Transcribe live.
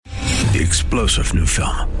the explosive new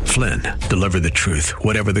film, Flynn, deliver the truth,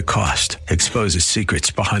 whatever the cost, exposes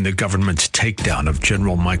secrets behind the government's takedown of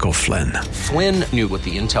General Michael Flynn. Flynn knew what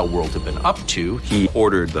the intel world had been up to. He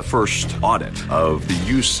ordered the first audit of the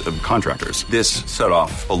use of contractors. This set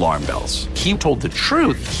off alarm bells. He told the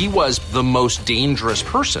truth. He was the most dangerous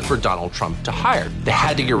person for Donald Trump to hire. They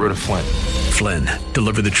had to get rid of Flynn. Flynn,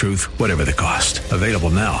 deliver the truth, whatever the cost. Available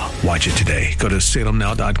now. Watch it today. Go to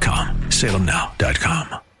salemnow.com.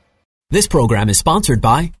 salemnow.com. This program is sponsored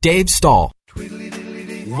by Dave Stahl.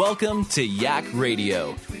 Welcome to Yak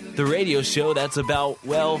Radio, the radio show that's about,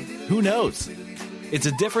 well, who knows? It's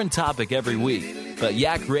a different topic every week, but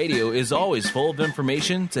Yak Radio is always full of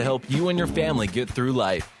information to help you and your family get through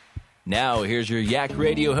life. Now, here's your Yak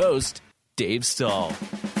Radio host, Dave Stahl.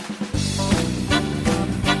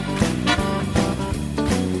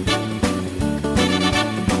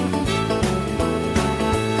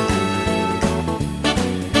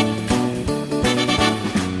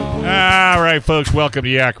 All right, folks, welcome to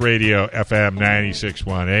Yak Radio, FM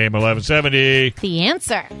 96.1, AM 1170. The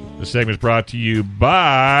Answer. The segment is brought to you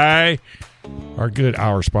by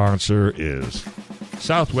our sponsor is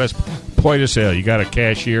Southwest Point of Sale. You got a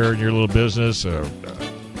cashier in your little business, or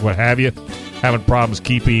what have you, having problems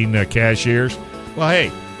keeping cashiers? Well,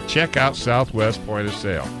 hey, check out Southwest Point of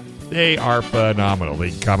Sale. They are phenomenal. They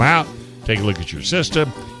can come out, take a look at your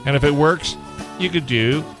system, and if it works, you could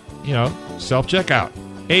do, self-checkout.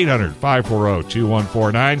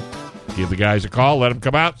 800-540-2149. Give the guys a call. Let them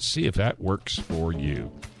come out. See if that works for you.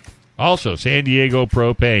 Also, San Diego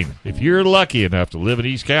Propane. If you're lucky enough to live in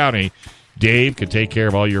East County, Dave can take care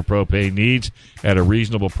of all your propane needs at a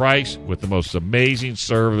reasonable price with the most amazing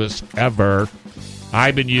service ever.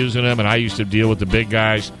 I've been using them, and I used to deal with the big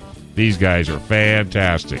guys. These guys are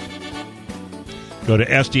fantastic. Go to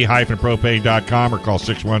sd-propane.com or call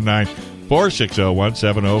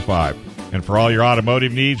 619-460-1705. And for all your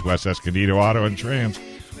automotive needs, West Escondido Auto and Trans.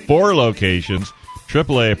 4 locations,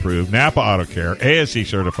 AAA approved, Napa Auto Care, ASC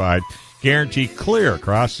certified, guarantee clear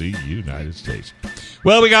across the United States.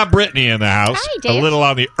 Well, we got Brittany in the house. Hi, Dave. A little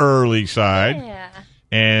on the early side. Yeah.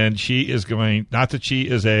 And she is going, not that she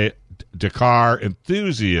is a Dakar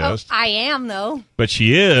enthusiast. Oh, I am, though. But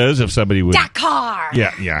she is, if somebody would. Dakar.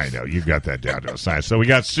 Yeah, I know. You've got that down to a science. So we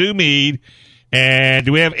got Sue Mead. And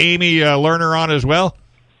do we have Amy Lerner on as well?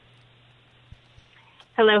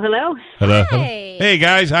 Hello. Hello. Hey. Hey,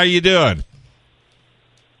 guys. How you doing?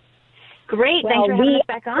 Great. Thanks for having us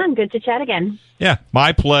back on. Good to chat again. Yeah,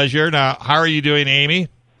 my pleasure. Now, how are you doing, Amy?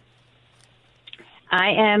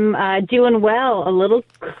 I am doing well. A little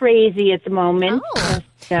crazy at the moment. Oh.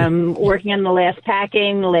 Working on the last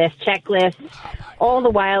packing, the last checklist, all the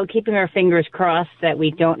while keeping our fingers crossed that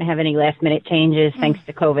we don't have any last-minute changes thanks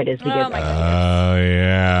to COVID as we go. My back. Oh,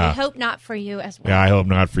 yeah. I hope not for you as well. Yeah, I hope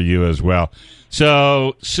not for you as well.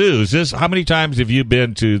 So, Sue, how many times have you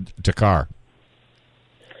been to Dakar?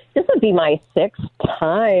 This would be my 6th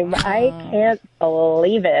time. I can't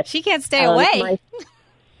believe it. She can't stay away.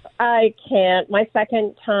 I can't. My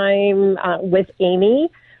second time with Amy,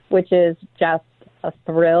 which is just a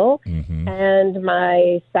thrill, and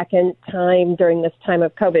my second time during this time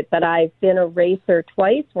of COVID. But I've been a racer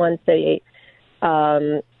twice, once a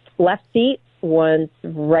left seat, once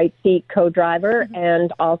right seat co-driver,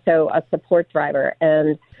 and also a support driver.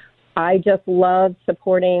 And I just love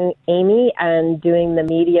supporting Amy and doing the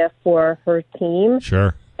media for her team.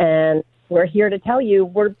 Sure. And we're here to tell you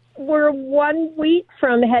we're 1 week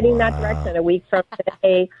from heading that direction. A week from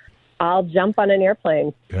today, I'll jump on an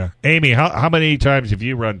airplane. Yeah. Amy, how many times have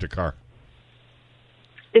you run Dakar?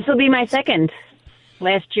 This will be my second.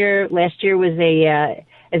 Last year was a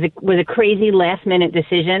crazy last-minute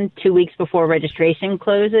decision 2 weeks before registration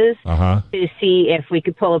closes to see if we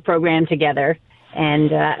could pull a program together.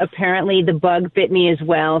 And apparently the bug bit me as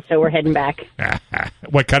well, so we're heading back.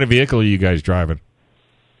 What kind of vehicle are you guys driving?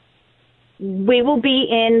 We will be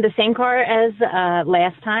in the same car as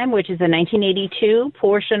last time, which is a 1982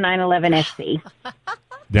 Porsche 911 SC.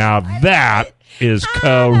 Now that is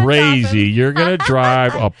crazy. You're going to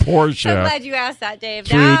drive a Porsche. I'm glad you asked that,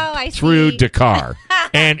 Dave. Now I see. Through Dakar.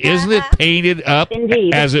 And isn't it painted up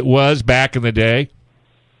as it was back in the day?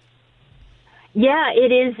 Yeah,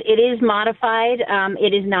 it is. It is modified.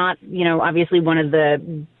 It is not, obviously one of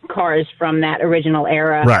the cars from that original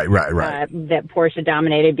era. Right. That Porsche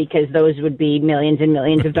dominated, because those would be millions and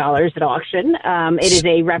millions of dollars at auction. It is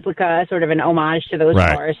a replica, sort of an homage to those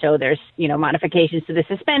cars. So there's, modifications to the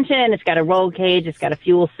suspension. It's got a roll cage. It's got a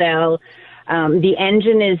fuel cell. The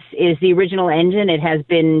engine is the original engine. It has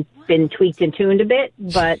been tweaked and tuned a bit,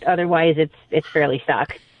 but otherwise it's fairly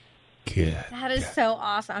stock. Good. That is so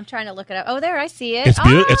awesome. I'm trying to look it up. Oh, there, I see it.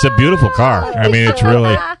 It's a beautiful car. I mean, it's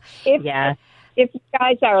really. If you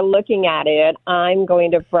guys are looking at it, I'm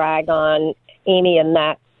going to brag on Amy and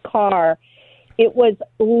that car. It was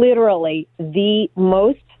literally the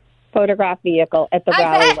most photographed vehicle at the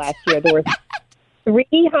rally last year. There were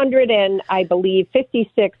 300 and, I believe,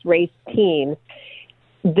 56 race teams.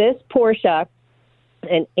 This Porsche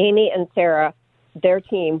and Amy and Sarah, their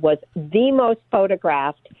team, was the most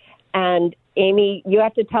photographed. And Amy, you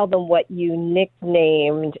have to tell them what you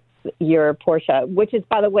nicknamed your Porsche, which is,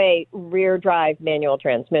 by the way, rear drive manual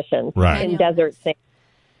transmission in desert sand.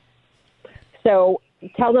 So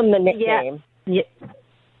tell them the nickname.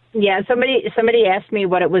 Yeah, somebody asked me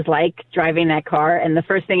what it was like driving that car, and the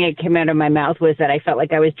first thing that came out of my mouth was that I felt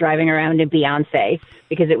like I was driving around in Beyonce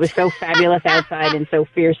because it was so fabulous outside and so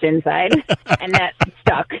fierce inside, and that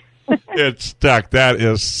stuck. It stuck. That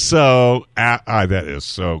is so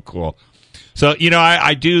cool. So,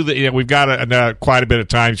 I do we've got quite a bit of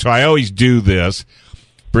time, so I always do this.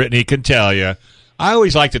 Brittany can tell you. I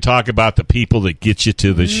always like to talk about the people that get you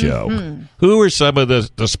to the show. Who are some of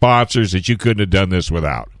the sponsors that you couldn't have done this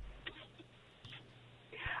without?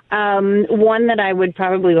 One that I would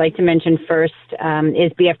probably like to mention first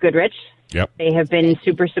is BF Goodrich. Yep. They have been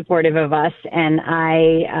super supportive of us, and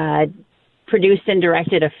I produced and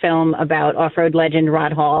directed a film about off-road legend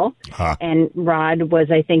Rod Hall. And Rod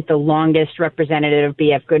was, I think, the longest representative of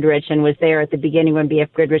BF Goodrich and was there at the beginning when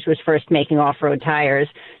BF Goodrich was first making off-road tires.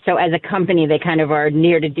 So as a company, they kind of are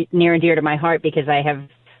near and dear to my heart because I have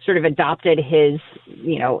sort of adopted his,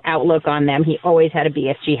 outlook on them. He always had a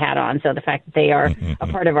BFG hat on, so the fact that they are a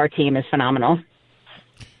part of our team is phenomenal.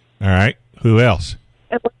 All right. Who else?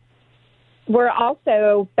 We're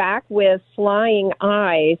also back with Flying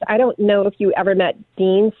Eyes. I don't know if you ever met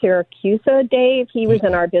Dean Syracusa, Dave. He was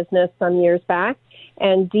in our business some years back.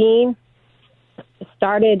 And Dean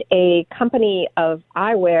started a company of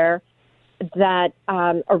eyewear that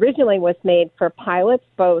originally was made for pilots,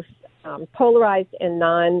 both polarized and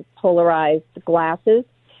non-polarized glasses.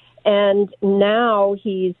 And now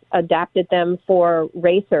he's adapted them for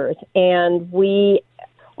racers. And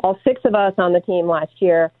all six of us on the team last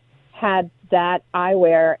year, had that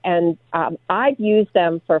eyewear, and I've used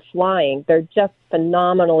them for flying. They're just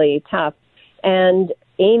phenomenally tough. And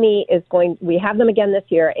we have them again this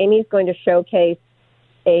year. Amy's going to showcase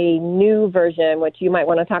a new version, which you might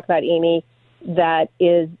want to talk about, Amy, that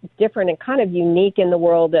is different and kind of unique in the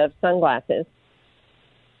world of sunglasses.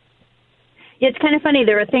 Yeah, it's kind of funny.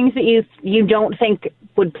 There are things that you don't think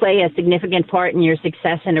would play a significant part in your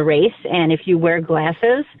success in a race, and if you wear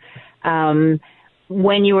glasses,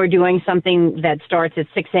 when you are doing something that starts at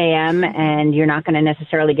 6 a.m. and you're not going to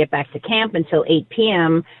necessarily get back to camp until 8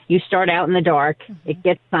 p.m., you start out in the dark, it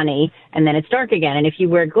gets sunny, and then it's dark again. And if you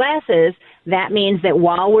wear glasses, that means that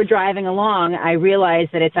while we're driving along, I realize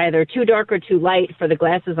that it's either too dark or too light for the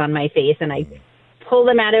glasses on my face, and I pull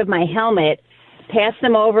them out of my helmet, pass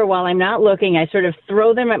them over while I'm not looking. I sort of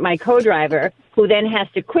throw them at my co-driver, who then has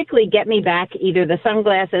to quickly get me back either the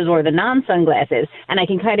sunglasses or the non-sunglasses, and I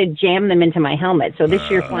can kind of jam them into my helmet. So this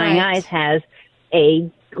year Flying Eyes has a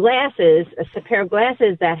pair of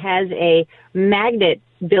glasses that has a magnet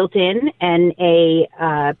built in and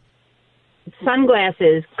a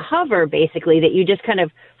sunglasses cover, basically, that you just kind of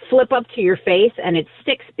flip up to your face and it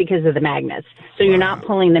sticks because of the magnets. So you're not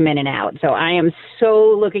pulling them in and out. So I am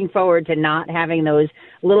so looking forward to not having those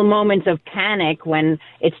little moments of panic when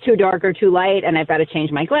it's too dark or too light and I've got to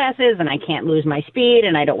change my glasses and I can't lose my speed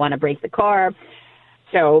and I don't want to break the car.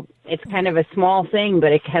 So it's kind of a small thing,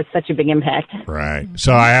 but it has such a big impact. Right.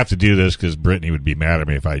 So I have to do this because Brittany would be mad at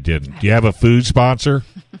me if I didn't. Do you have a food sponsor?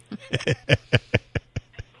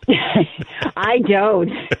 I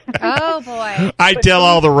don't. Oh, boy. I tell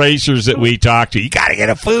all the racers that we talk to, you got to get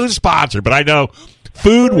a food sponsor. But I know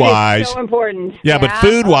food-wise. It's so important. Yeah, but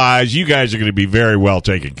food-wise, you guys are going to be very well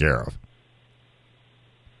taken care of.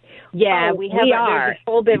 Yeah, we have there's a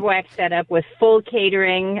full bivouac set up with full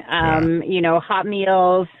catering, hot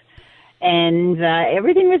meals, and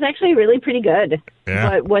everything was actually really pretty good.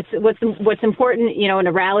 Yeah. But what's important, in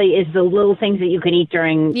a rally is the little things that you can eat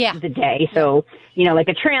during the day. So, like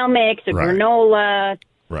a trail mix, a granola,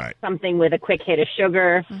 something with a quick hit of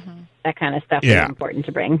sugar, that kind of stuff is important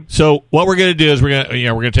to bring. So what we're going to do is we're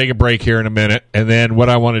going to take a break here in a minute, and then what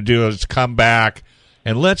I want to do is come back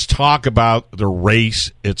and let's talk about the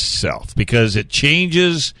race itself because it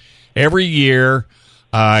changes every year.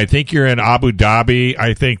 I think you're in Abu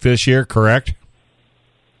Dhabi, this year, correct?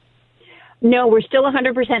 No, we're still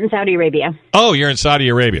 100% in Saudi Arabia. Oh, you're in Saudi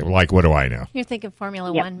Arabia. Like, what do I know? You're thinking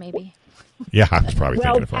Formula One, maybe. Yeah, I was probably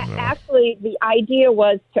Well, thinking of something else. actually, the idea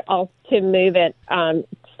was to move it,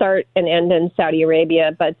 start and end in Saudi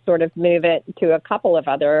Arabia, but sort of move it to a couple of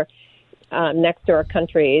other next door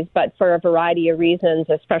countries. But for a variety of reasons,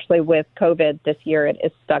 especially with COVID this year, it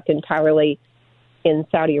is stuck entirely in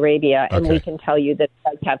Saudi Arabia, and Okay. we can tell you that it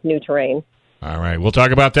does have new terrain. All right. We'll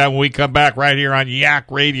talk about that when we come back right here on Yak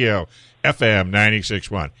Radio, FM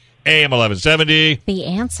 96.1, AM 1170. The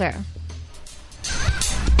answer.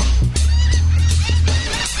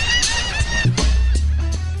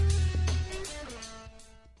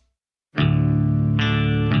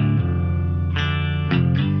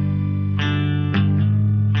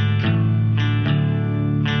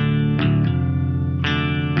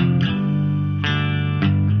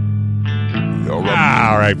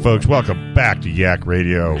 All right, folks. Welcome back to Yak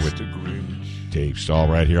Radio with Dave Stahl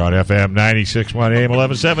right here on FM 96.1, AM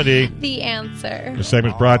 1170. The answer. This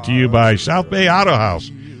segment's brought to you by South Bay Auto House.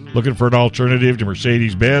 Looking for an alternative to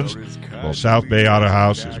Mercedes-Benz? Well, South Bay Auto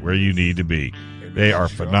House is where you need to be. They are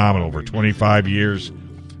phenomenal. For 25 years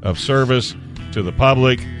of service to the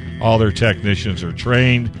public, all their technicians are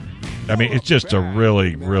trained. I mean, it's just a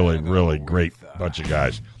really, really, really great bunch of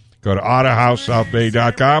guys. Go to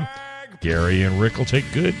AutoHouseSouthBay.com. Gary and Rick will take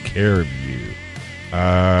good care of you.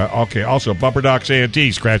 Okay, also, Bumper Docs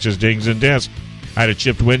A&T, scratches, dings, and dents. I had a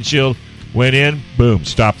chipped windshield, went in, boom,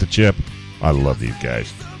 stopped the chip. I love these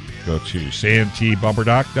guys. Go to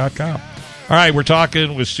santbumperdoc.com. All right, we're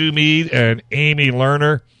talking with Sue Mead and Amy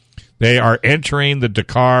Lerner. They are entering the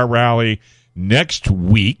Dakar Rally next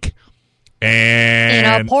week.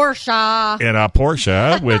 And In a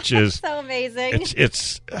Porsche. Which is So amazing.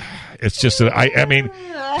 it's just I mean,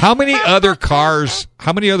 how many other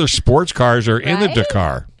sports cars are in the Right?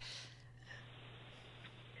 Dakar?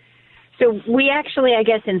 So we actually, I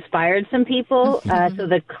guess, inspired some people. So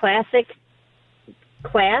the classic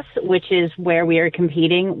class, which is where we are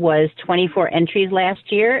competing, was 24 entries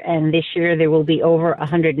last year, and this year there will be over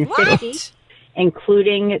 150,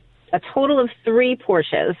 including a total of 3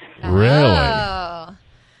 Porsches. Really? Oh.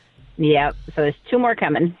 Yeah, so there's 2 more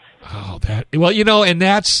coming. Oh, and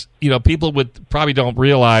that's, people probably don't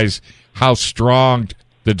realize how strong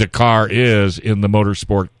the Dakar is in the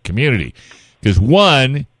motorsport community. Because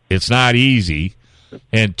 1, it's not easy,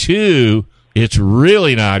 and 2, it's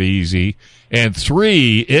really not easy, and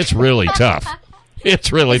 3, it's really tough.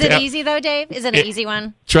 It's really Is it tough. easy, though, Dave? Is it an easy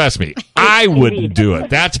one? Trust me, I wouldn't do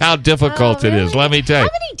it. That's how difficult it is. Let me tell you.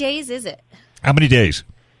 How many days is it? How many days?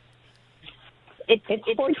 It's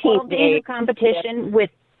 12 days of competition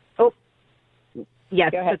with, so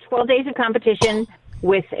 12 days of competition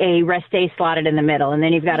with a rest day slotted in the middle. And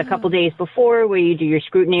then you've got a couple days before where you do your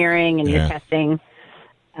scrutineering and your testing,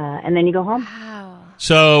 and then you go home. Wow.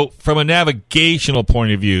 So, from a navigational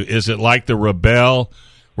point of view, is it like the Rebelle,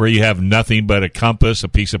 where you have nothing but a compass, a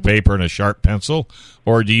piece of paper, and a sharp pencil?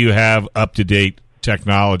 Or do you have up-to-date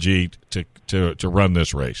technology to run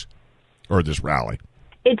this race or this rally?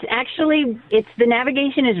 It's the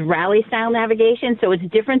navigation is rally-style navigation, so it's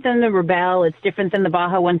different than the Rebelle. It's different than the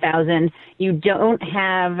Baja 1000. You don't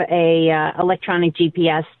have a electronic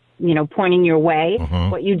GPS, pointing your way.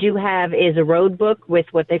 What you do have is a road book with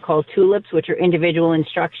what they call tulips, which are individual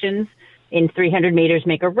instructions. In 300 meters,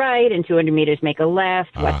 make a right. In 200 meters, make a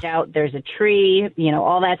left. Watch out, there's a tree.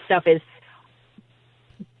 All that stuff is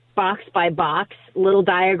box by box, little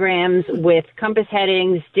diagrams with compass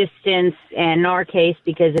headings, distance, and in our case,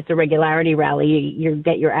 because it's a regularity rally, you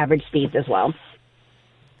get your average speeds as well.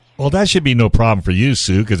 Well, that should be no problem for you,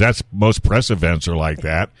 Sue, because most press events are like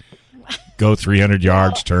that. Go 300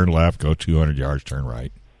 yards, turn left. Go 200 yards, turn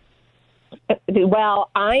right. Well,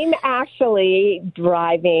 I'm actually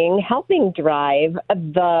helping drive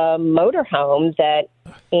the motorhome that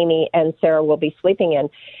Amy and Sarah will be sleeping in.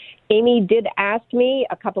 Amy did ask me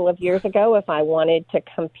a couple of years ago if I wanted to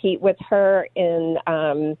compete with her in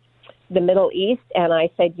the Middle East, and I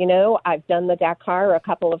said, I've done the Dakar a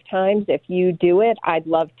couple of times. If you do it, I'd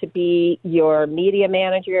love to be your media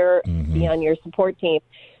manager, be on your support team.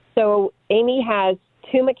 So Amy has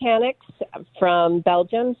 2 mechanics from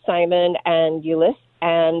Belgium, Simon and Ulysse,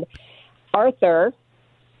 and Arthur,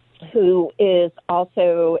 who is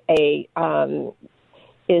also is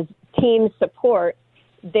team support.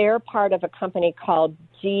 They're part of a company called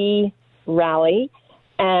G Rally,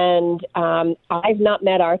 and I've not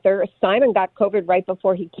met Arthur. Simon got COVID right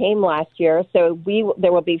before he came last year, so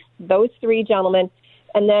there will be those 3 gentlemen.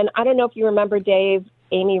 And then I don't know if you remember, Dave,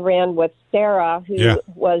 Amy ran with Sarah, who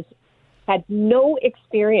had no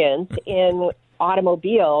experience in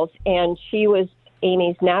automobiles, and she was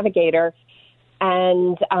Amy's navigator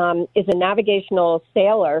and is a navigational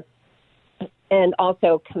sailor. and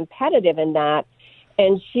also competitive in that.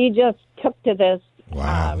 And she just took to this.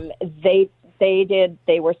 Wow.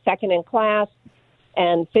 They were second in class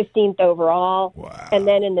and 15th overall. Wow. And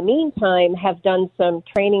then in the meantime have done some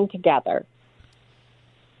training together.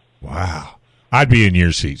 Wow. I'd be in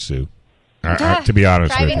your seat, Sue. To be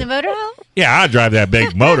honest with Driving you. the motorhome? Yeah, I'd drive that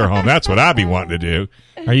big motorhome. That's what I'd be wanting to do.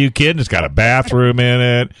 Are you kidding? It's got a bathroom in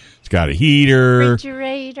it. It's got a heater.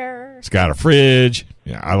 Refrigerator. It's got a fridge.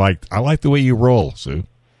 Yeah, I like the way you roll, Sue.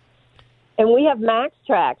 And we have max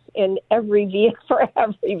tracks in every vehicle for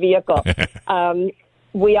every vehicle.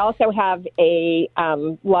 We also have a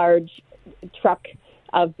large truck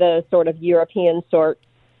of the sort of European sort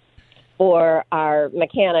for our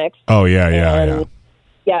mechanics. Oh, yeah.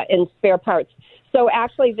 Yeah, in spare parts. So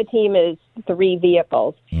actually the team is 3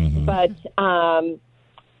 vehicles. Mm-hmm. But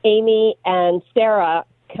Amy and Sarah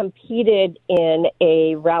competed in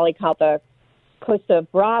a rally called the Costa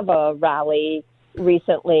Brava Rally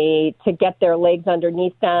recently to get their legs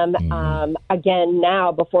underneath them again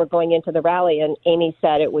now before going into the rally. And Amy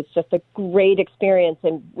said it was just a great experience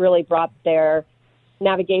and really brought their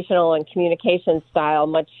navigational and communication style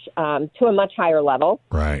to a much higher level.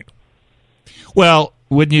 Right. Well,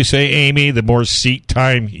 wouldn't you say, Amy, the more seat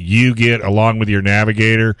time you get along with your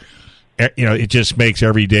navigator, it just makes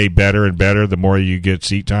every day better and better the more you get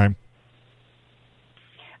seat time?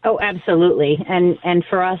 Oh, absolutely. And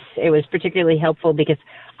for us, it was particularly helpful because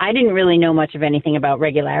I didn't really know much of anything about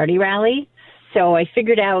regularity rally. So I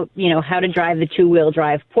figured out, how to drive the 2-wheel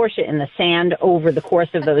drive Porsche in the sand over the course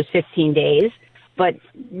of those 15 days. But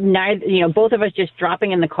neither, both of us just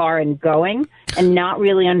dropping in the car and going and not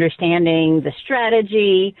really understanding the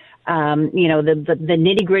strategy, the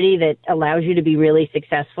nitty gritty that allows you to be really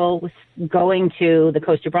successful with going to the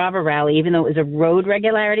Costa Brava rally, even though it was a road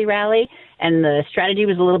regularity rally and the strategy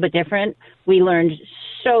was a little bit different. We learned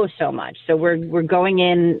so much. So we're going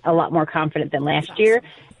in a lot more confident than last year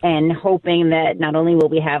and hoping that not only will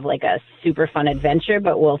we have like a super fun adventure,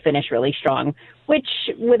 but we'll finish really strong, which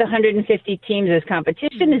with 150 teams as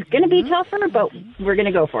competition is going to be tougher, but we're going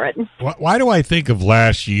to go for it. Why do I think of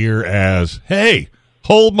last year as, hey,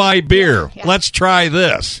 hold my beer. Yeah. Let's try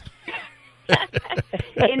this.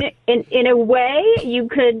 In a way, you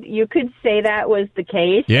could say that was the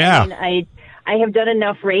case. Yeah. And I have done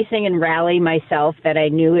enough racing and rally myself that I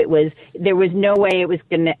knew there was no way it was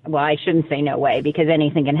going to, well, I shouldn't say no way because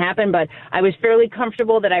anything can happen, but I was fairly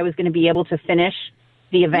comfortable that I was going to be able to finish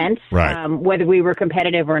the event, right. Whether we were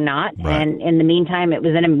competitive or not. Right. And in the meantime, it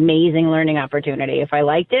was an amazing learning opportunity. If I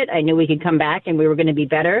liked it, I knew we could come back and we were going to be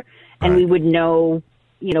better and we would know,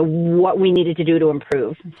 what we needed to do to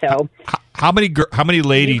improve. So how many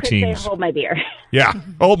lady teams? Say, hold my beer. Yeah.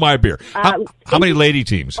 Hold my beer. How many lady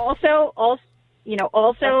teams? Also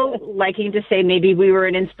liking to say maybe we were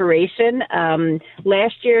an inspiration.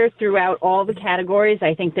 Last year, throughout all the categories,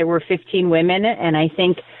 I think there were 15 women, and I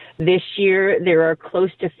think this year there are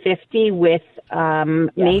close to 50 with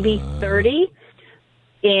maybe 30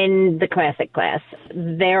 in the classic class.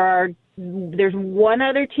 There's one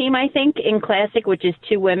other team, I think, in classic, which is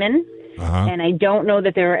 2 women. Uh-huh. And I don't know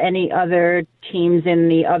that there are any other teams in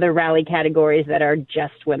the other rally categories that are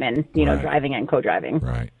just women, driving and co-driving.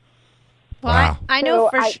 Right. Well, wow. I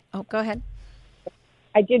know go ahead.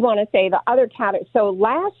 I did want to say the other category. So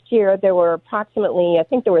last year there were approximately, I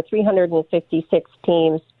think there were 356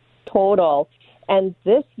 teams total. And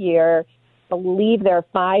this year, I believe there are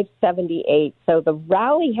 578. So the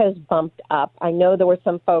rally has bumped up. I know there were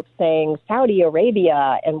some folks saying Saudi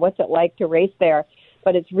Arabia and what's it like to race there,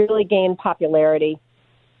 but it's really gained popularity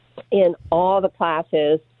in all the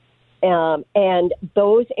classes. And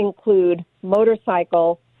those include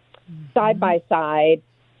motorcycle, side-by-side,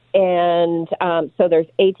 and so there's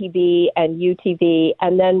ATV and UTV,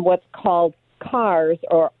 and then what's called cars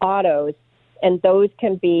or autos, and those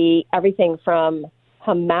can be everything from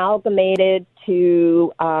amalgamated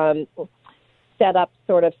to set up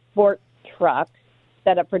sort of sport trucks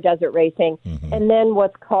set up for desert racing, and then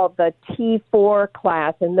what's called the T4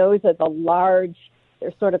 class, and those are the large,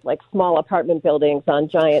 they're sort of like small apartment buildings on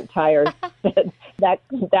giant tires,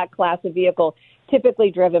 that class of vehicle, typically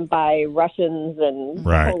driven by Russians and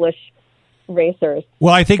Polish racers.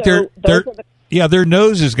 Well, I think their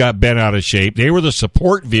noses got bent out of shape. They were the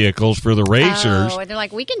support vehicles for the racers. Oh, and they're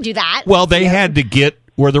like, we can do that. Well, they had to get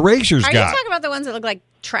where the racers Are got. you talking about the ones that look like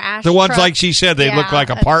trash? The ones, trucks? like she said, they look like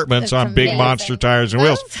apartments on big monster tires and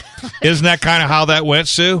wheels. Isn't that kind of how that went,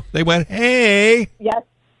 Sue? They went, hey. Yes.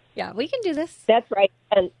 Yeah, we can do this. That's right.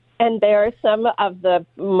 And there are some of the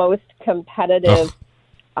most competitive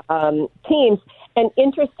teams. And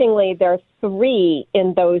interestingly, there are 3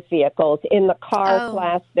 in those vehicles. In the car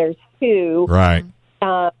class, there's 2. Right.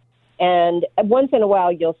 And once in a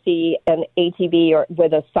while, you'll see an ATV or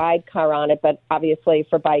with a sidecar on it, but obviously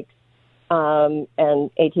for bikes and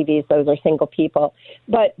ATVs, those are single people.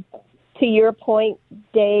 But to your point,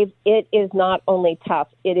 Dave, it is not only tough.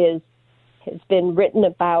 Has been written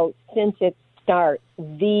about since its start,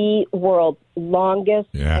 the world's longest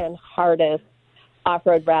and hardest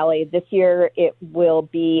off-road rally. This year, it will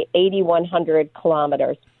be 8,100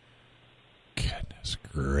 kilometers. Goodness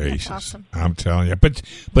gracious! That's awesome. I'm telling you,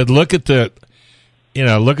 but look at the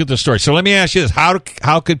story. So let me ask you this: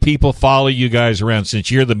 how could people follow you guys around? Since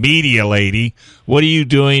you're the media lady, what are you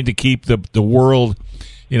doing to keep the world,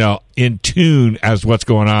 in tune as what's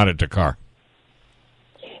going on at Dakar?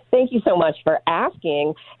 Thank you so much for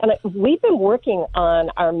asking. And we've been working on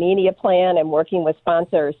our media plan and working with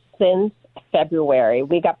sponsors since February.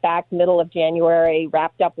 We got back middle of January,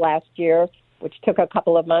 wrapped up last year, which took a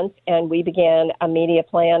couple of months, and we began a media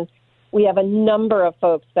plan. We have a number of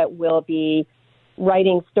folks that will be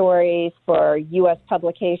writing stories for U.S.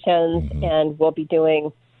 publications, and we'll be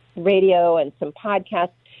doing radio and some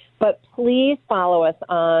podcasts. But please follow us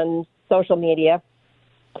on social media.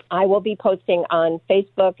 I will be posting on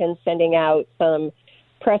Facebook and sending out some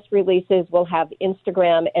press releases. We'll have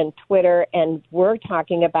Instagram and Twitter, and we're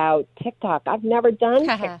talking about TikTok. I've never done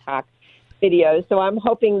TikTok videos, so I'm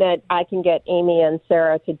hoping that I can get Amy and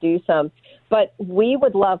Sarah to do some. But we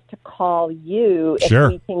would love to call you if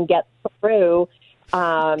we can get through.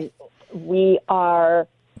 We are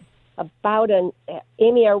about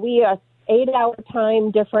Amy, are we a 8-hour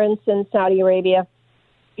time difference in Saudi Arabia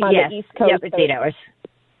on the East Coast? Yes, it's 8 hours.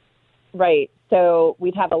 Right. So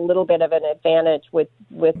we'd have a little bit of an advantage with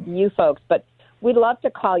you folks, but we'd love to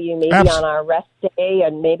call you maybe on our rest day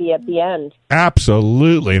and maybe at the end.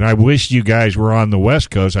 Absolutely. And I wish you guys were on the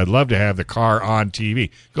West Coast. I'd love to have the car on TV.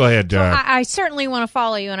 Go ahead. I certainly want to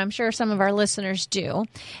follow you, and I'm sure some of our listeners do.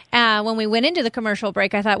 When we went into the commercial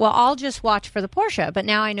break, I thought, well, I'll just watch for the Porsche, but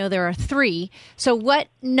now I know there are 3. So what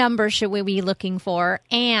number should we be looking for?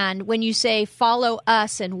 And when you say follow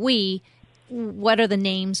us and we, what are the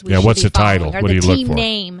names we should what's be the title? Or what do you the look team for?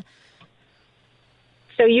 name?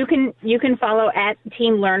 So you can follow at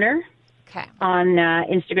Team Learner on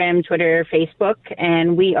Instagram, Twitter, Facebook,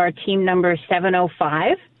 and we are team number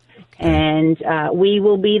 705. And we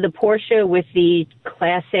will be the Porsche with the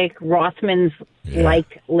classic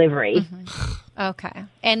Rothmans-like livery. Okay.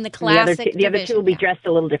 And the classic the other two will be dressed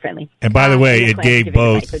a little differently. And by the way, it gave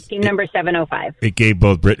both. So team number 705. It gave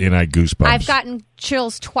both Brittany and I goosebumps. I've gotten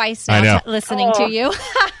chills twice now listening to you.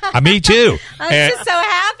 Me too. I'm just so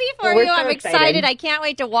happy for you. So I'm excited. I can't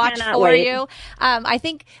wait to watch you. I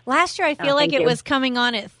think last year I feel like it was coming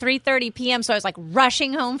on at 3:30 p.m., so I was like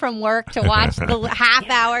rushing home from work to watch the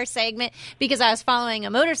half-hour segment because I was following a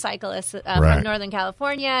motorcyclist from Northern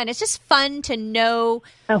California, and it's just fun to know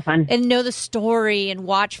and know the story and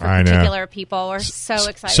watch for particular people. We're so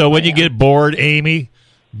excited. So when you get bored, Amy,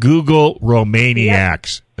 Google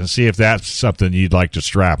Romaniacs and see if that's something you'd like to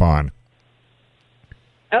strap on.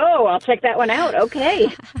 Oh, I'll check that one out. Okay.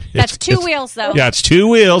 That's 2 wheels, though. Yeah, it's 2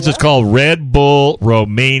 wheels. It's called Red Bull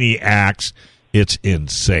Romaniacs. It's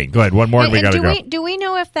insane. Go ahead. One more and we got to go. Do we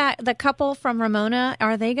know if the couple from Ramona,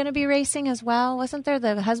 are they going to be racing as well? Wasn't there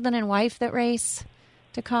the husband and wife that race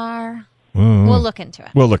Dakar? We'll look into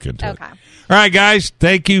it. Okay. All right, guys.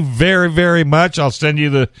 Thank you very, very much. I'll send you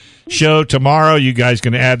the show tomorrow. You guys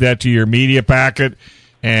can add that to your media packet.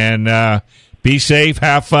 And be safe,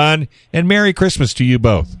 have fun, and Merry Christmas to you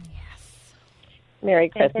both. Yes. Merry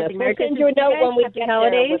Christmas. We'll send you a note when we get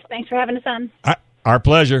holidays. Thanks for having us on. Our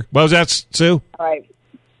pleasure. What was that, Sue? All right.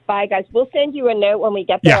 Bye, guys. We'll send you a note when we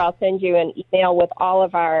get there. I'll send you an email with all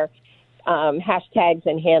of our hashtags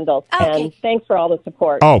and handles. Okay. And thanks for all the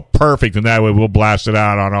support. Oh, perfect. And that way we'll blast it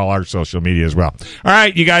out on all our social media as well. All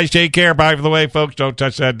right, you guys take care. Bye for the way, folks. Don't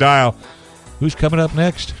touch that dial. Who's coming up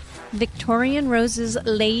next? Victorian Rose's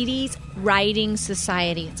Ladies Riding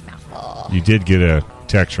Society. It's a mouthful. You did get a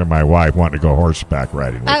text from my wife wanting to go horseback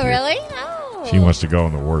riding with you. Really? Oh. She wants to go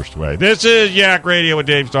in the worst way. This is Yak Radio with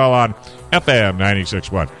Dave Stahl on FM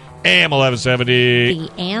 96.1, AM 1170.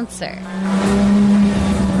 The Answer.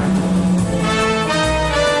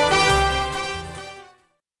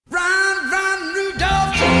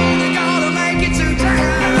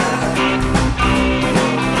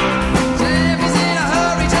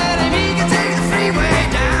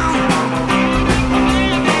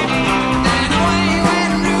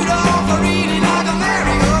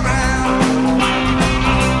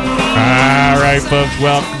 folks.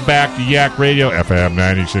 Welcome back to Yak Radio, FM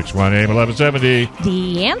 96.1 AM 1170.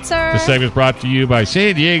 The Answer. This segment is brought to you by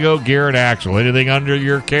San Diego Gear and Axle. Anything under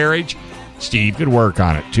your carriage, Steve could work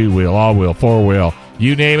on it. 2-wheel, all-wheel, 4-wheel.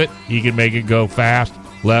 You name it, he can make it go fast,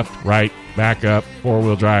 left, right, back up,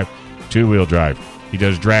 4-wheel drive, 2-wheel drive. He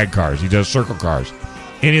does drag cars. He does circle cars.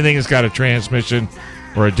 Anything that's got a transmission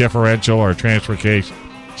or a differential or a transfer case,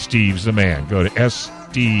 Steve's the man. Go to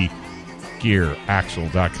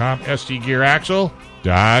SDGearAxle.com,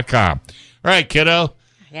 SDGearAxle.com. All right, kiddo.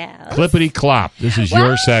 Yes. Clippity clop. This is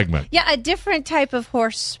your segment. Yeah, a different type of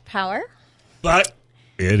horsepower. But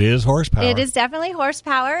it is horsepower. It is definitely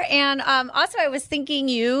horsepower. And also, I was thinking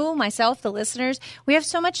myself, the listeners, we have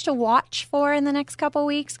so much to watch for in the next couple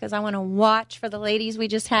weeks because I want to watch for the ladies we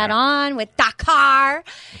just had on with Dakar.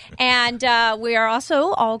 And we are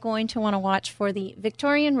also all going to want to watch for the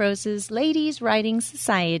Victorian Roses Ladies Riding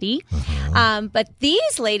Society. But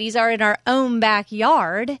these ladies are in our own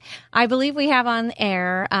backyard. I believe we have on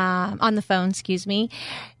the phone,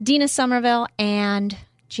 Dina Somerville and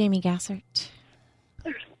Jamie Gassert.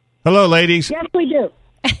 Hello, ladies. Yes, we do.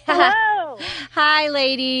 Hello. Hi,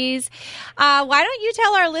 ladies. Why don't you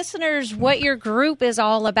tell our listeners what your group is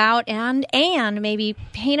all about and maybe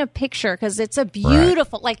paint a picture because it's a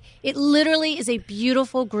beautiful, it literally is a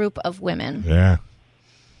beautiful group of women. Yeah.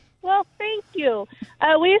 Well, thank you.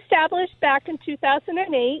 We established back in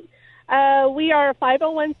 2008. We are a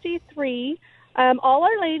 501c3. All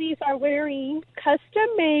our ladies are wearing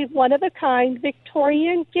custom-made, one-of-a-kind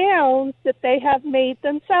Victorian gowns that they have made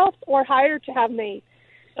themselves or hired to have made.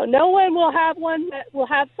 So no one will have one that will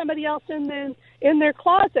have somebody else in their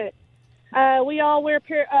closet. We all wear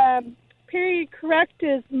period correct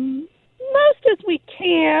as most as we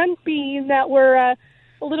can, being that we're a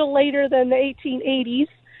little later than the 1880s.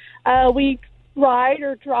 We ride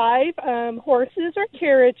or drive horses or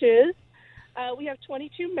carriages. We have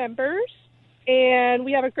 22 members. And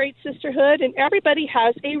we have a great sisterhood, and everybody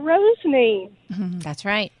has a Rose name. That's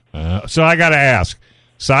right. So I got to ask,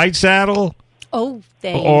 side saddle? Oh,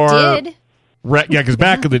 they did. Yeah, because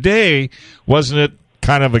back in the day, wasn't it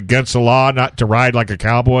kind of against the law not to ride like a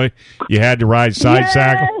cowboy? You had to ride side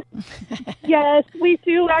saddle? Yes, we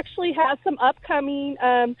do actually have some upcoming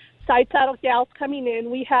side saddle gals coming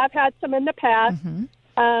in. We have had some in the past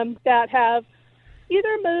that have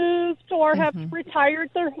either moved or have retired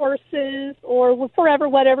their horses or for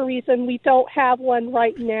whatever reason. We don't have one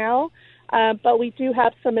right now, but we do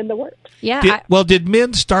have some in the works. Yeah. Did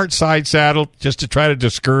men start side saddle just to try to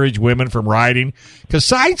discourage women from riding? Because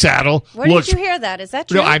side saddle Where did you hear that? Is that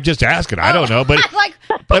true? No, I'm just asking. I don't know. But,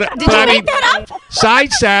 did you make that up?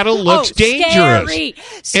 Side saddle looks dangerous.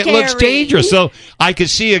 Scary. It looks dangerous. So I could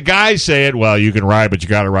see a guy saying, well, you can ride, but you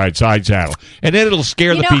got to ride side saddle. And then it'll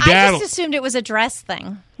scare the pedaddle. I just assumed it was a dress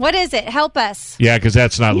thing. What is it? Help us. Yeah, because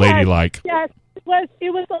that's not ladylike. Yes, it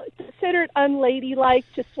was considered unladylike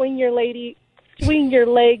to swing your legs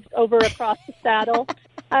over across the saddle.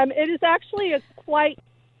 It is actually quite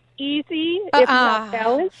easy if not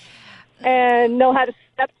balanced and know how to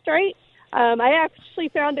step straight. I actually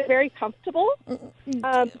found it very comfortable.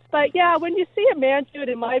 But yeah, when you see a man do it,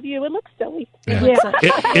 in my view, it looks silly. Yeah.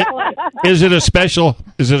 Is it a special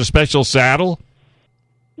saddle?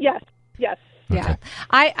 Yes. Yeah,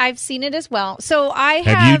 I've seen it as well. So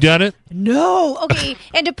have you done it? No. Okay.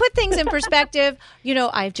 And to put things in perspective,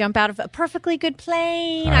 I jump out of a perfectly good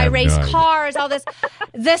plane. I race cars, all this.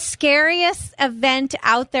 The scariest event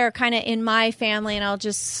out there kind of in my family, and I'll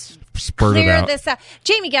just clear this out.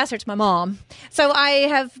 Jamie Gassert's my mom. So I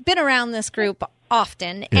have been around this group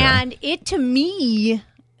often, and it to me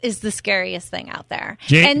is the scariest thing out there.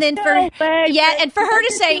 And then for her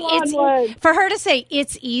to say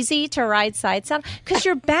it's easy to ride side saddle because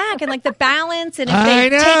you're back and the balance and if they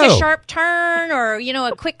take a sharp turn or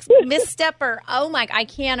a quick misstep or I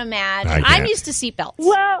can't imagine. I'm used to seatbelts.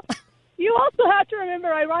 Well, you also have to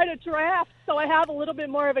remember I ride a giraffe, so I have a little bit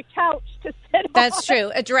more of a couch to sit on. That's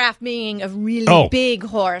true. A giraffe being a really big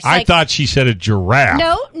horse. I thought she said a giraffe.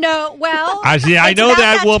 No. Well, I know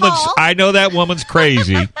that woman's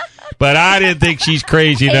crazy, but I didn't think she's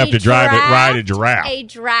crazy enough to ride a giraffe. A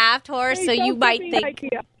draft horse, so you might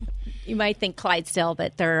think Clydesdale,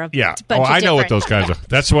 but they're a bunch of I know what those different. guys are.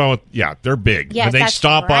 That's the one with they're big. Yes, when they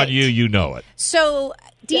stomp on you, you know it. So,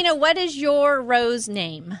 Dina, what is your Rose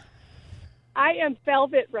name? I am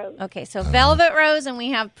Velvet Rose. Okay, so Velvet Rose, and we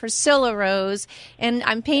have Priscilla Rose, and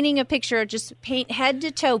I'm painting a picture. Just paint head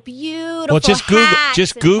to toe, beautiful. Well, just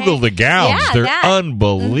Google the gowns. Yeah, they're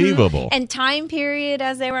unbelievable. And time period,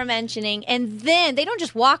 as they were mentioning, and then they don't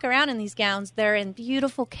just walk around in these gowns. They're in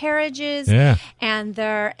beautiful carriages, and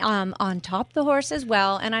they're on top of the horse as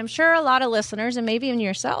well. And I'm sure a lot of listeners, and maybe even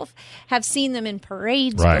yourself, have seen them in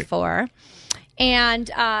parades before. And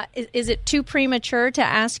is it too premature to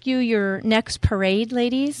ask you your next parade,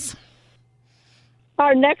 ladies?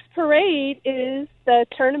 Our next parade is the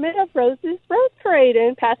Tournament of Roses Rose Parade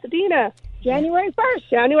in Pasadena, January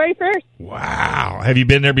 1st. Wow. Have you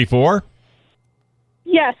been there before?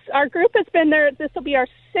 Yes, our group has been there. This will be our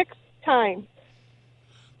 6th time.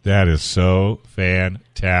 That is so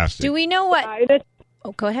fantastic. Do we know what?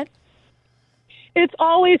 Oh, go ahead. It's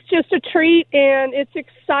always just a treat, and it's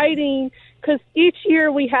exciting because each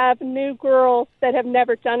year we have new girls that have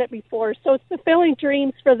never done it before. So it's fulfilling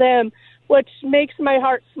dreams for them, which makes my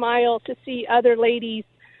heart smile to see other ladies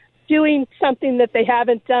doing something that they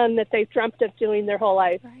haven't done that they've dreamt of doing their whole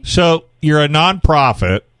life. So you're a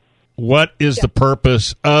nonprofit. What is the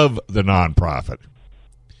purpose of the nonprofit?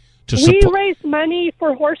 We raise money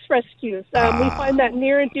for horse rescues. We find that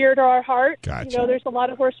near and dear to our heart. Gotcha. You know, there's a lot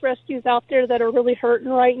of horse rescues out there that are really hurting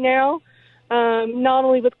right now, not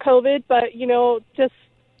only with COVID, but, you know, just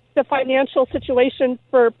the financial situation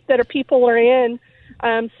that people are in.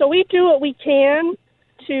 So we do what we can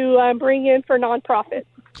to bring in for nonprofit.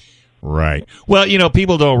 Right. Well, you know,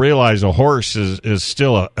 people don't realize a horse is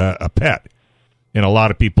still a pet in a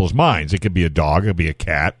lot of people's minds. It could be a dog, it could be a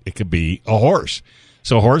cat, it could be a horse.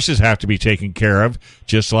 So horses have to be taken care of,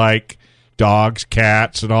 just like dogs,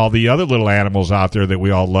 cats, and all the other little animals out there that we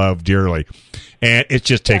all love dearly. And it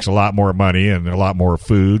just takes a lot more money and a lot more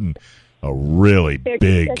food and a really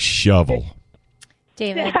big shovel.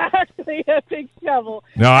 David, actually, a big shovel.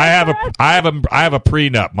 No, I have a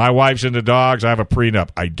prenup. My wife's into dogs. I have a prenup.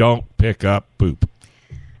 I don't pick up poop.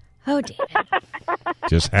 Oh, David.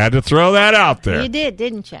 Just had to throw that out there. You did,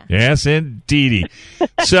 didn't you? Yes, indeedy.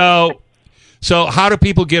 So how do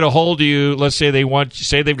people get a hold of you? Let's say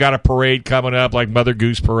they've got a parade coming up, like Mother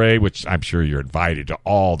Goose Parade, which I'm sure you're invited to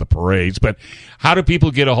all the parades. But how do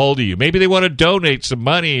people get a hold of you? Maybe they want to donate some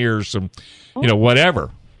money or some,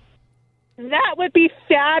 whatever. That would be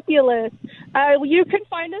fabulous. You can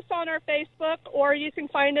find us on our Facebook, or you can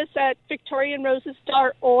find us at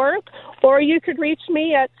victorianroses.org, or you could reach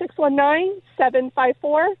me at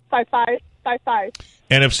 619-754-5555.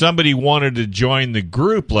 And if somebody wanted to join the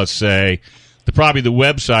group, let's say, probably the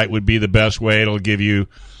website would be the best way. It'll give you,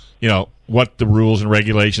 what the rules and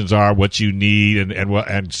regulations are, what you need,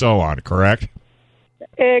 and so on, correct?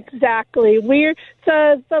 Exactly.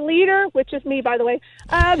 So the leader, which is me, by the way,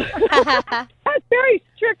 has very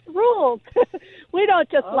strict rules. We don't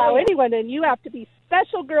just allow anyone in. You have to be a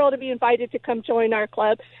special girl to be invited to come join our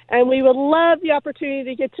club, and we would love the opportunity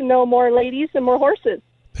to get to know more ladies and more horses.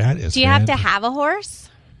 That is. Do you have to have a horse?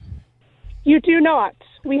 You do not.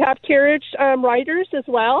 We have carriage riders as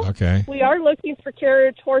well. Okay. We are looking for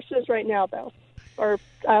carriage horses right now, though, or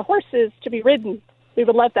horses to be ridden. We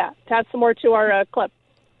would love that, to add some more to our club.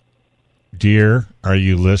 Dear, are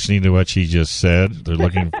you listening to what she just said? They're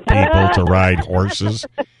looking for people to ride horses.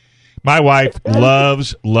 My wife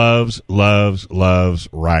loves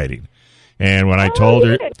riding. And when I told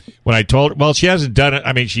her, well, she hasn't done it.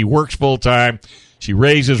 I mean, she works full time. She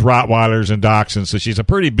raises Rottweilers and Dachshunds, so she's a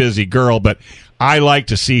pretty busy girl, but I like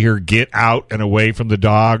to see her get out and away from the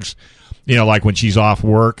dogs, like when she's off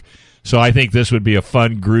work. So I think this would be a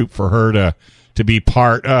fun group for her to be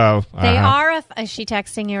part of. They are is she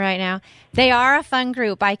texting you right now? They are a fun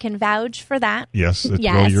group. I can vouch for that. Yes.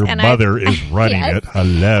 Well, your mother is running it.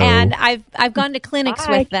 Hello. And I've gone to clinics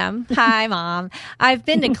with them. Hi, Mom. I've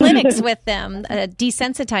been to clinics with them,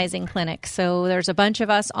 desensitizing clinics. So there's a bunch of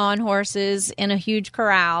us on horses in a huge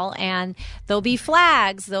corral, and there'll be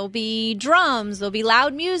flags, there'll be drums, there'll be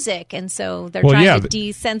loud music. And so they're trying to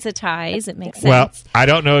desensitize. It makes sense. Well, I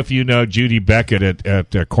don't know if you know Judy Beckett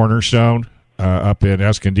at Cornerstone up in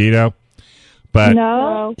Escondido.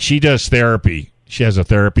 But she does therapy. She has a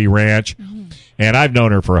therapy ranch, and I've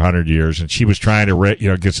known her for 100 years. And she was trying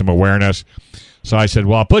to, get some awareness. So I said,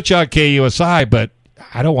 "Well, I'll put you on KUSI, but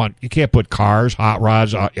you can't put cars, hot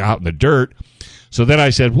rods out in the dirt." So then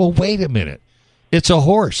I said, "Well, wait a minute. It's a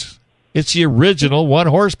horse. It's the original 1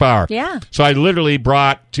 horsepower." Yeah. So I literally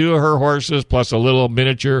brought 2 of her horses plus a little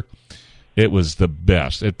miniature. It was the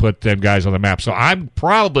best. It put them guys on the map. So I'm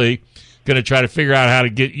probably going to try to figure out how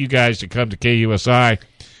to get you guys to come to KUSI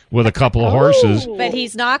with a couple of horses. But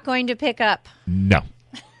he's not going to pick up. No.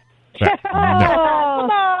 Come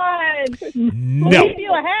on. No. We'll give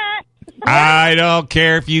you a hat. I don't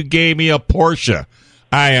care if you gave me a Porsche.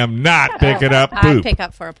 I am not picking up poop. I'd pick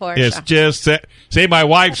up for a Porsche. It's just that, say my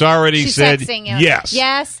wife's already She's said texting you. yes.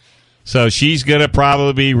 Yes. So she's going to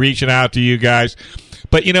probably be reaching out to you guys.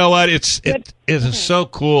 But you know what? It is so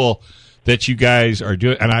cool that you guys are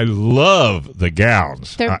doing, and I love the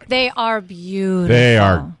gowns. They are beautiful. They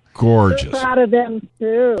are gorgeous. So proud of them,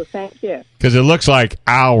 too. Thank you. Because it looks like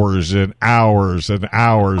hours and hours and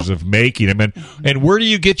hours of making them. And where do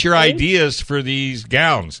you get your ideas for these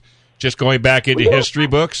gowns? Just going back into history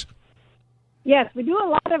books? Yes, we do a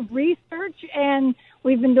lot of research, and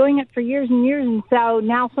we've been doing it for years and years. And so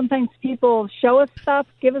now sometimes people show us stuff,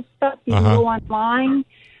 give us stuff. You can go online.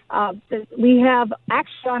 We have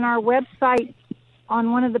actually on our website,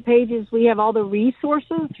 on one of the pages, we have all the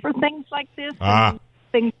resources for things like this. And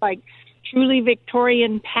things like truly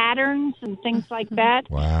Victorian patterns and things like that.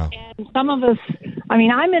 Wow. And some of us,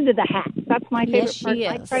 I'm into the hats. That's my favorite part. She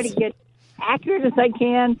I is. try to get accurate as I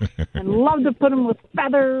can and love to put them with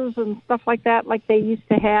feathers and stuff like that, like they used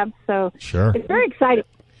to have. So sure. It's very exciting.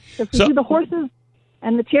 So we do the horses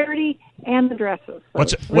and the charity and the dresses. So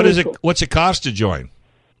What's it cost to join?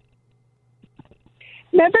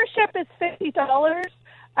 Membership is $50,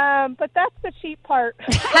 but that's the cheap part.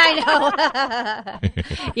 I know.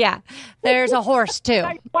 Yeah. There's a horse, too.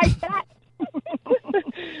 Like that.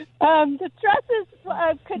 The dresses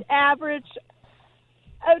could average,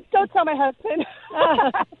 don't tell my husband,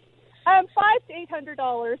 $500 to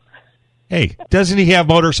 $800. Hey, doesn't he have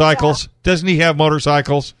motorcycles? Doesn't he have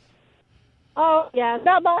motorcycles? Oh, yeah.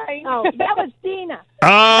 Not mine. Oh, that was Dina.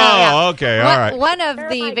 Oh, okay. All right. One of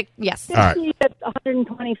the... Yes. All right. She's at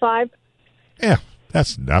 $125. Yeah,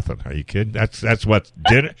 that's nothing. Are you kidding? That's what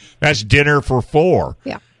dinner. That's dinner for 4.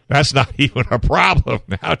 Yeah. That's not even a problem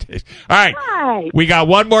nowadays. All right. Hi. We got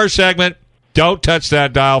one more segment. Don't touch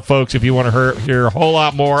that dial, folks, if you want to hear a whole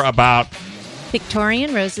lot more about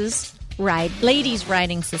Victorian Roses Ladies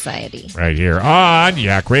Riding Society. right here on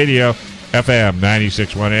Yak Radio, FM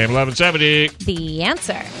 96.1 AM 1170. The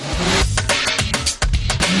Answer.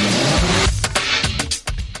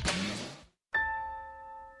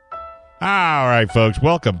 All right, folks.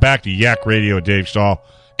 Welcome back to Yak Radio with Dave Stahl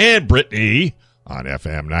and Brittany on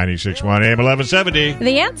FM 96.1 AM 1170.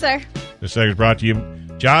 The Answer. This segment is brought to you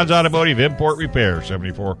John's Automotive Import Repair,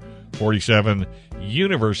 7447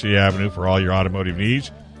 University Avenue for all your automotive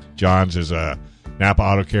needs. John's is a Napa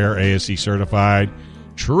Auto Care ASC certified,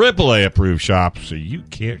 AAA approved shop, so you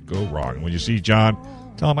can't go wrong. When you see John,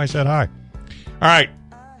 tell him I said hi. All right.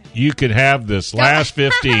 You can have this last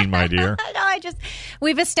 15, my dear.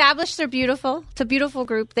 We've established they're beautiful. It's a beautiful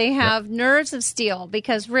group. They have nerves of steel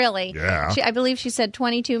because really, I believe she said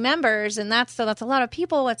 22 members, and that's a lot of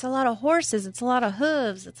people. It's a lot of horses. It's a lot of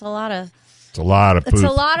hooves. It's a lot of poop. It's a lot. It's a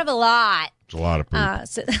lot of poop.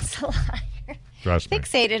 So that's a lot. Trust me.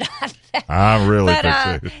 Fixated on that. I'm really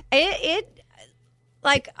fixated. It's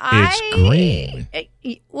green.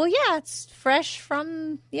 It's fresh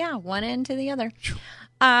from one end to the other.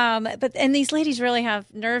 But these ladies really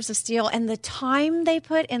have nerves of steel, and the time they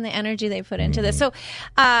put and the energy they put into this. So,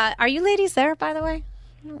 are you ladies there, by the way?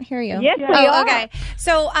 I don't hear you. Yes, we are. Okay.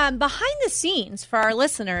 So, behind the scenes for our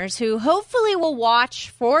listeners who hopefully will watch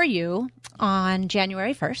for you on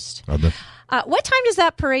January 1st. What time does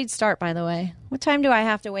that parade start, by the way? What time do I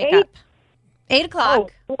have to wake up? 8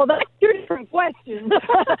 o'clock. Oh, well, that's two different questions.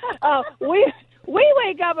 We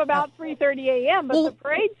wake up about 3:30 a.m., but the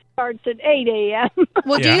parade starts at 8 a.m.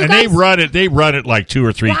 Well, they run it like 2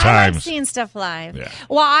 or 3 times. I've seen stuff live. Yeah.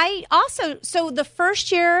 Well, I also the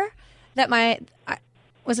first year that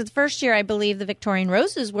the first year I believe the Victorian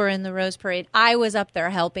Roses were in the Rose Parade. I was up there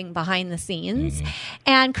helping behind the scenes.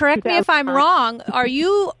 And correct me if I'm wrong.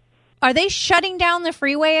 Are they shutting down the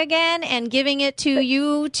freeway again and giving it to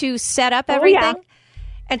you to set up everything? Yeah.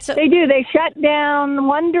 And so they do. They shut down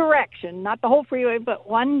one direction, not the whole freeway, but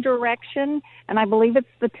one direction, and I believe it's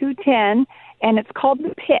the 210, and it's called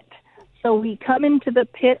the pit. So we come into the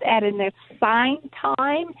pit at an assigned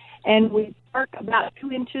time, and we park about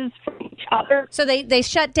 2 inches from each other. So they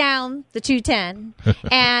shut down the 210,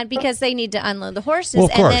 and because they need to unload the horses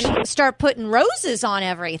and then start putting roses on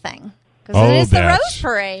everything. Because it is the Rose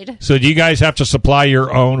Parade. So do you guys have to supply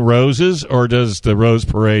your own roses, or does the Rose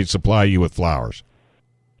Parade supply you with flowers?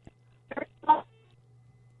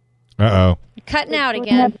 Uh-oh. Cutting out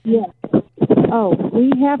again. Oh, we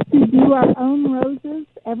have to do our own roses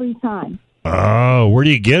every time. Oh, where do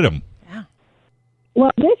you get them? Yeah. Well,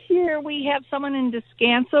 this year we have someone in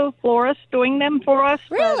Descanso, florist, doing them for us.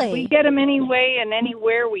 Really? We get them anyway and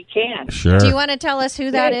anywhere we can. Sure. Do you want to tell us who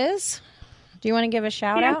that is? Do you want to give a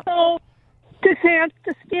shout out? Descanso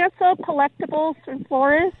Descanso Collectibles and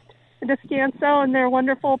Florist in Descanso, and they're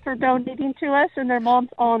wonderful for donating to us in their mom's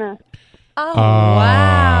honor. Oh,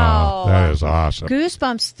 wow. That is awesome.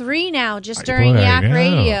 Goosebumps 3 now, just during Yak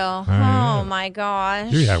Radio. Oh, my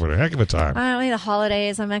gosh. You're having a heck of a time. I don't know, the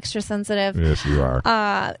holidays. I'm extra sensitive. Yes, you are.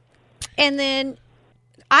 And then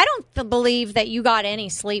I don't believe that you got any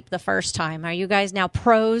sleep the first time. Are you guys now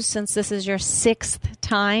pros since this is your 6th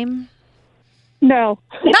time? No.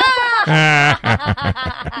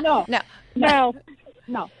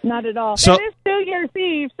 No, not at all. So, it is New Year's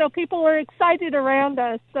Eve, so people are excited around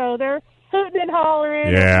us. So they're hooting and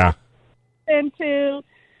hollering. Yeah.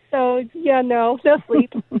 So, no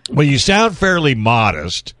sleep. Well, you sound fairly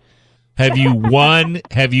modest. Have you won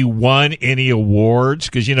any awards?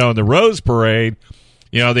 Because, in the Rose Parade,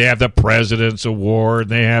 they have the President's Award,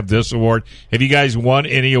 and they have this award. Have you guys won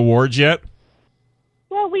any awards yet?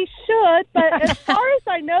 Well, we should, but as far as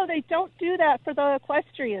I know, they don't do that for the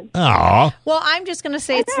equestrians. Aw. Well, I'm just going to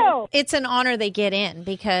say it's an honor they get in,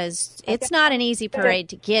 because it's not an easy parade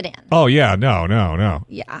to get in. Oh, yeah. No.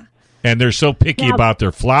 Yeah. And they're so picky about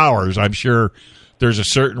their flowers. I'm sure there's a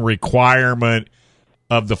certain requirement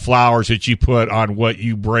of the flowers that you put on what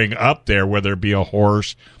you bring up there, whether it be a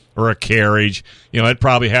horse or a carriage. It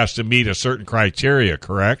probably has to meet a certain criteria,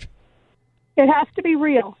 correct? It has to be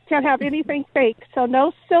real. Can't have anything fake. So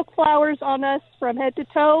no silk flowers on us from head to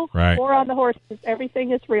toe or on the horses.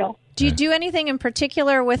 Everything is real. Do you do anything in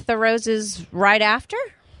particular with the roses right after?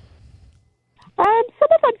 Some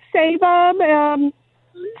of them save them.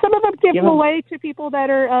 Some of them give them away to people that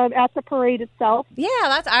are at the parade itself.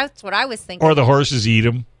 Yeah, that's what I was thinking. Or the horses eat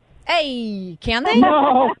them. Hey, can they?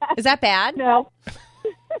 No. Is that bad? No.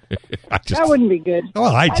 That wouldn't be good.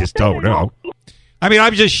 Well, I just don't know. I mean,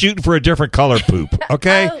 I'm just shooting for a different color poop,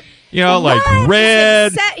 okay? Like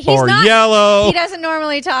red or yellow. He doesn't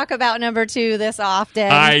normally talk about number 2 this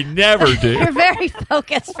often. I never do. You're very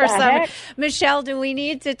focused for some. Michelle, do we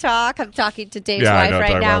need to talk? I'm talking to Dave's wife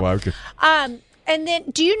right now. And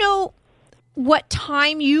then, do you know what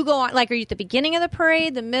time you go on? Like, are you at the beginning of the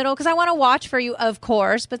parade, the middle? Because I want to watch for you, of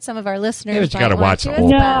course, but some of our listeners you got to watch the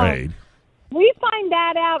whole parade. We find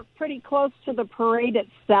that out pretty close to the parade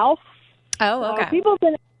itself. Oh, okay. People have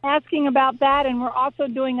been asking about that, and we're also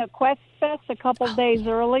doing a Quest Fest a couple of days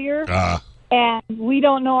earlier. And we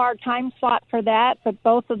don't know our time slot for that, but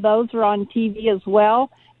both of those are on TV as well.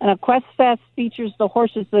 And a Quest Fest features the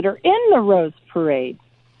horses that are in the Rose Parade.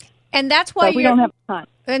 And that's why we don't have time.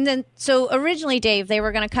 And then, so originally, Dave, they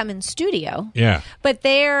were going to come in studio. Yeah. But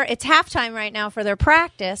it's halftime right now for their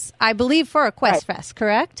practice, I believe, for a Quest Fest,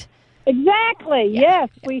 correct? Exactly, yes.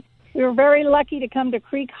 We were very lucky to come to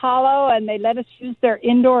Creek Hollow, and they let us use their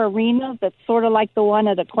indoor arena that's sort of like the one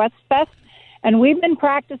at a Quest Fest. And we've been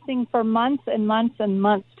practicing for months and months and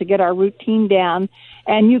months to get our routine down.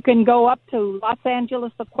 And you can go up to Los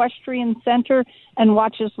Angeles Equestrian Center and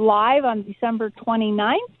watch us live on December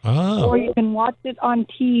 29th. Oh. Or you can watch it on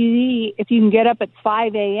TV if you can get up at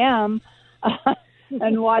 5 a.m.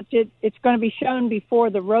 and watch it. It's going to be shown before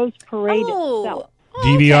the Rose Parade itself.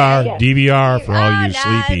 DVR for all you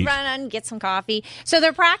sleepy. Run and get some coffee. So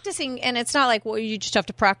they're practicing, and it's not like, well, you just have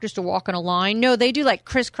to practice to walk in a line. No, they do like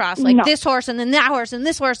crisscross, like this horse and then that horse and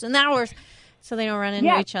this horse and that horse, so they don't run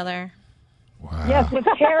into each other. Wow. Yes, with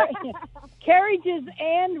carriages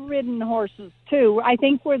and ridden horses, too. I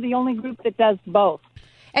think we're the only group that does both.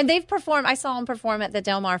 And they've performed. I saw them perform at the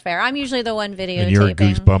Del Mar Fair. I'm usually the one videotaping. And you're in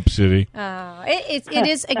Goosebump City. It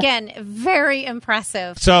is, again, very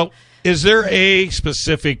impressive. So is there a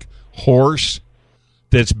specific horse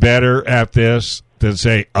that's better at this than,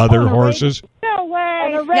 say, other horses? No way.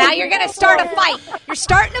 Now you're going to start a fight. You're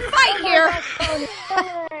starting a fight here.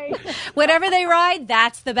 Whatever they ride,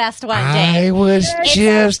 that's the best one, Dave. I was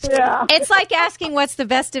just... It's like asking what's the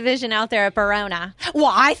best division out there at Verona.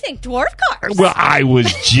 Well, I think dwarf cars. Well, I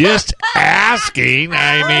was just asking.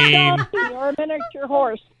 I mean... Or a miniature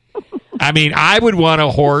horse. I mean, I would want a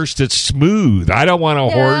horse that's smooth. I don't want a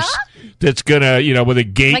horse that's going to, with a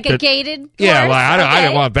gate. Like a gated horse? Yeah, well, I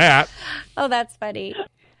don't want that. Oh, that's funny.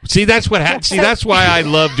 See, that's what happens. See, that's why I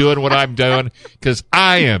love doing what I'm doing, because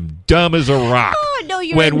I am dumb as a rock. Oh, no,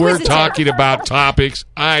 you're when we're inquisitive. talking about topics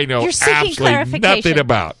I know absolutely nothing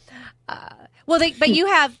about. But you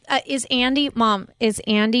have, is Andy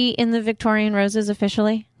in the Victorian Roses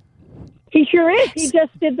officially? He sure is. He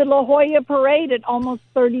just did the La Jolla Parade at almost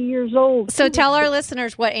 30 years old. So tell our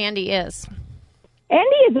listeners what Andy is.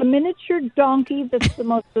 Andy is a miniature donkey that's the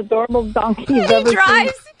most adorable donkey you've ever seen.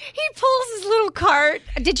 He pulls his little cart.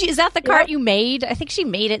 Is that the cart you made? I think she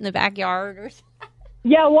made it in the backyard.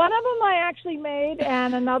 Yeah, one of them I actually made,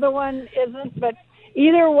 and another one isn't. But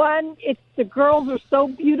either one. It's the girls are so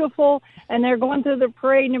beautiful, and they're going through the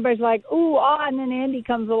parade, and everybody's like, ooh, ah, and then Andy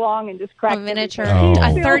comes along and just cracks a miniature, a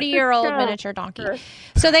 30-year-old miniature donkey.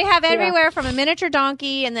 So they have everywhere from a miniature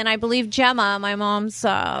donkey, and then I believe Gemma, my mom's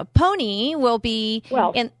pony, will be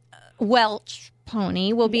Welch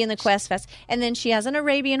pony will be in the Quest Fest, and then she has an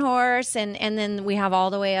Arabian horse, and then we have all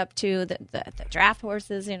the way up to the draft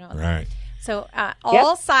horses, Right. So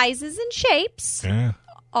all sizes and shapes. Yeah.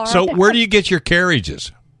 So where do you get your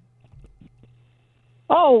carriages?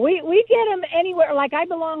 Oh, we get them anywhere. Like, I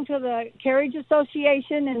belong to the Carriage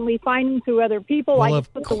Association, and we find them through other people. Well, I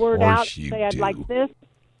just put the word out, say I'd like this.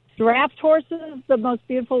 Draft horses, the most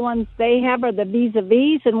beautiful ones they have are the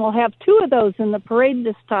vis-a-vis, and we'll have 2 of those in the parade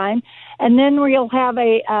this time. And then we'll have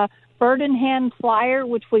a bird in hand flyer,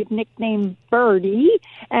 which we've nicknamed Birdie,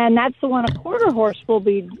 and that's the one a quarter horse will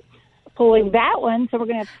be pulling that one. So we're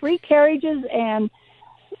going to have 3 carriages and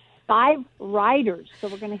 5 riders. So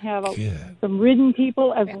we're going to have some ridden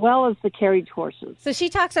people as well as the carriage horses. So she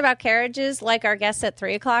talks about carriages like our guests at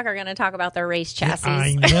 3 o'clock are going to talk about their race chassis.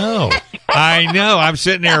 I know. I'm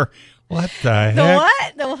sitting there. What the heck? The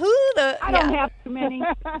what? The who? I don't have too many.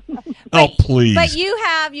 Please. But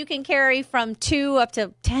you can carry from 2 up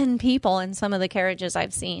to 10 people in some of the carriages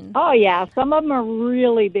I've seen. Oh, yeah. Some of them are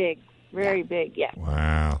really big. Very big, yeah.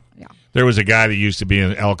 Wow. Yeah. There was a guy that used to be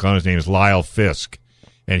in Elkhorn. His name is Lyle Fisk.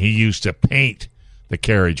 And he used to paint the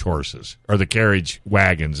carriage horses or the carriage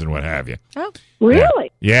wagons and what have you. Oh,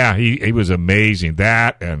 really? Yeah, he was amazing.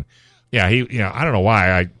 That and I don't know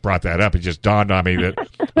why I brought that up. It just dawned on me that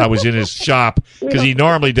I was in his shop because he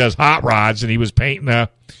normally does hot rods, and he was painting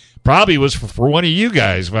probably was for one of you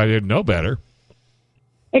guys if I didn't know better.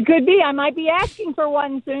 It could be. I might be asking for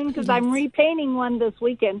one soon because I'm repainting one this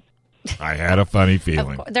weekend. I had a funny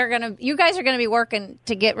feeling. You guys are gonna be working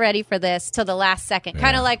to get ready for this till the last second,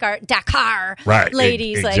 kind of like our Dakar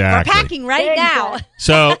ladies. Exactly. Like we're packing right now.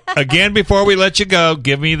 So again, before we let you go,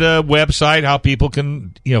 give me the website how people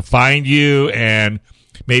can find you and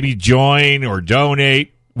maybe join or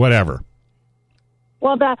donate, whatever.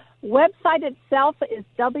 Well, the website itself is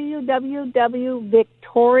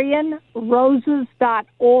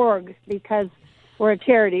www.victorianroses.org because we're a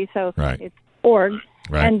charity, so it's org.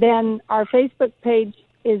 Right. And then our Facebook page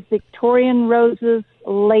is Victorian Roses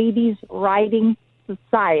Ladies Riding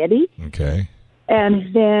Society. Okay.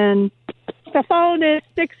 And then the phone is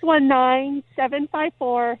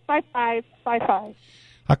 619-754-5555.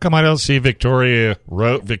 How come I don't see Victorian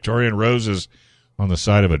Roses on the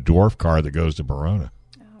side of a dwarf car that goes to Verona?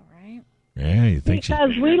 Yeah, you think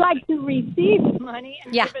because we like to receive money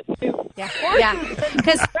and give it to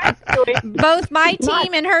because both my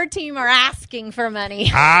team and her team are asking for money.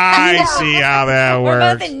 I see how that works.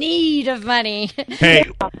 We're both in need of money. Hey,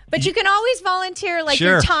 but you can always volunteer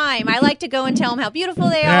your time. I like to go and tell them how beautiful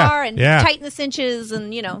they are and tighten the cinches and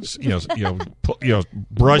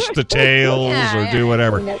brush the tails or do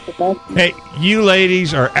whatever. Hey, you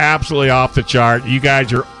ladies are absolutely off the chart. You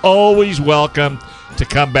guys are always welcome to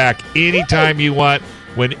come back anytime you want,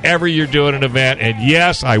 whenever you're doing an event. And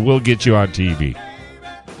yes, I will get you on TV.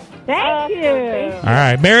 Thank you. All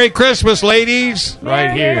right. Merry Christmas, ladies.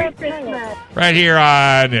 Merry Christmas. Right here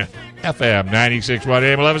on FM 96.1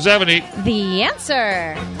 AM 1170. The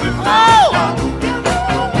Answer. Oh!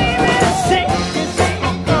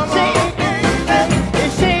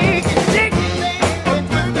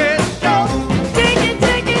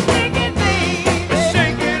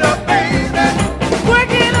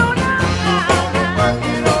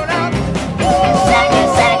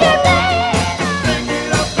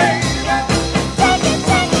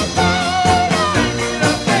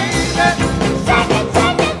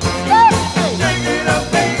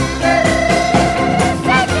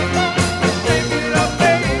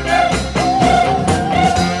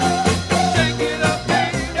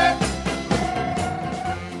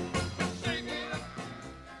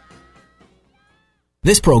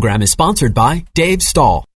 This program is sponsored by Dave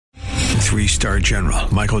Stahl. 3-star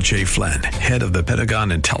General Michael J. Flynn, head of the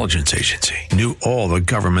Pentagon Intelligence Agency, knew all the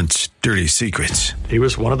government's dirty secrets. He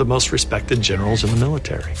was one of the most respected generals in the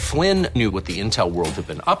military. Flynn knew what the intel world had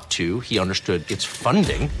been up to. He understood its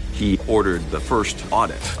funding. He ordered the first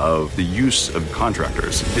audit of the use of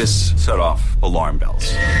contractors. This set off alarm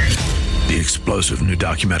bells. The explosive new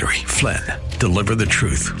documentary, Flynn, Deliver the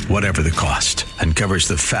Truth, Whatever the Cost, uncovers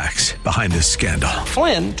the facts behind this scandal.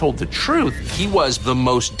 Flynn told the truth. He was the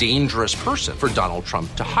most dangerous person for Donald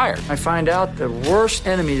Trump to hire. I find out the worst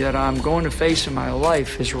enemy that I'm going to face in my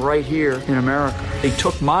life is right here in America. They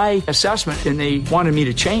took my assessment and they wanted me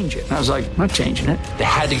to change it. And I was like, I'm not changing it. They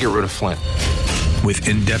had to get rid of Flynn. With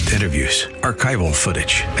in-depth interviews, archival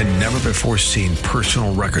footage, and never-before-seen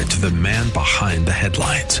personal records of the man behind the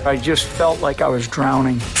headlines. I just felt like I was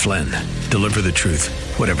drowning. Flynn, deliver the truth,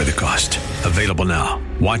 whatever the cost. Available now.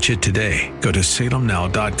 Watch it today. Go to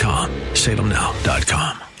salemnow.com.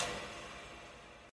 salemnow.com.